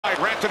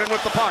Rantanen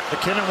with the puck.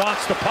 McKinnon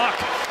wants the puck.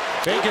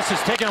 Vegas is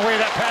taking away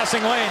that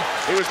passing lane.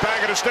 He was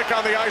banging a stick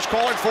on the ice,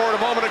 calling for it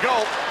a moment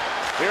ago.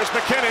 Here's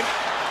McKinnon.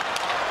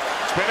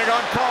 Spinning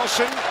on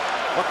Carlson.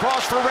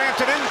 Across for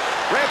Rantanen.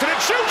 Rantanen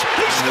shoots.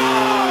 He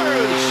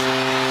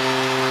scores!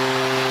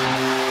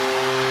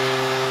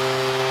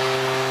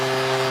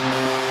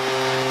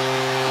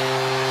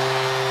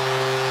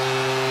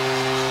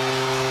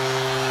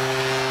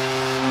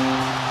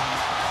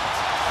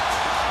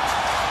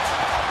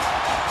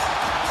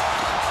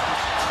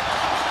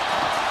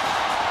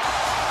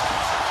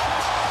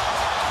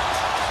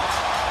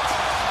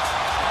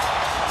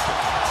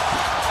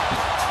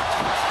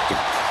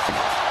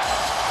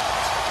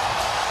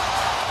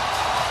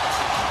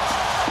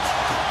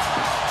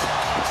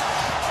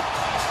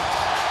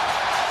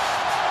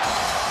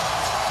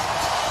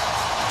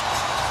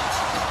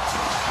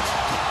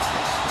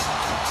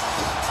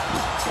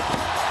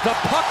 The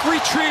puck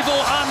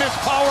retrieval on this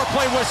power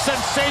play was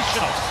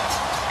sensational.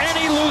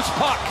 Any loose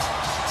puck,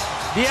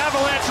 the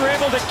Avalanche were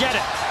able to get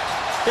it.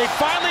 They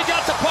finally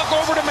got the puck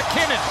over to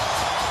McKinnon.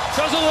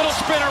 Does a little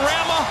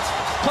spinorama,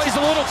 plays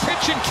a little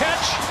pitch and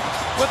catch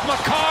with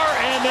Makar,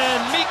 and then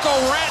Mikko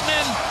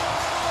Rantanen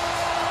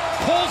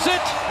pulls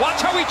it.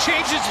 Watch how he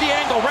changes the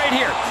angle right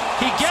here.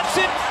 He gets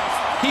it,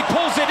 he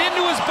pulls it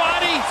into his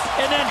body,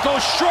 and then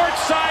goes short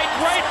side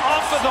right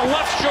off of the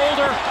left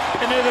shoulder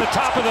and into the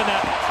top of the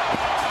net.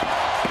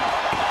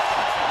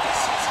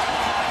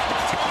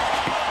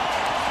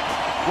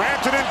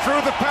 Rantanen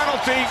drew the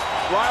penalty.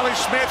 Riley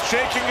Smith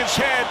shaking his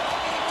head.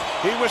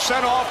 He was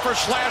sent off for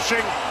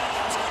slashing.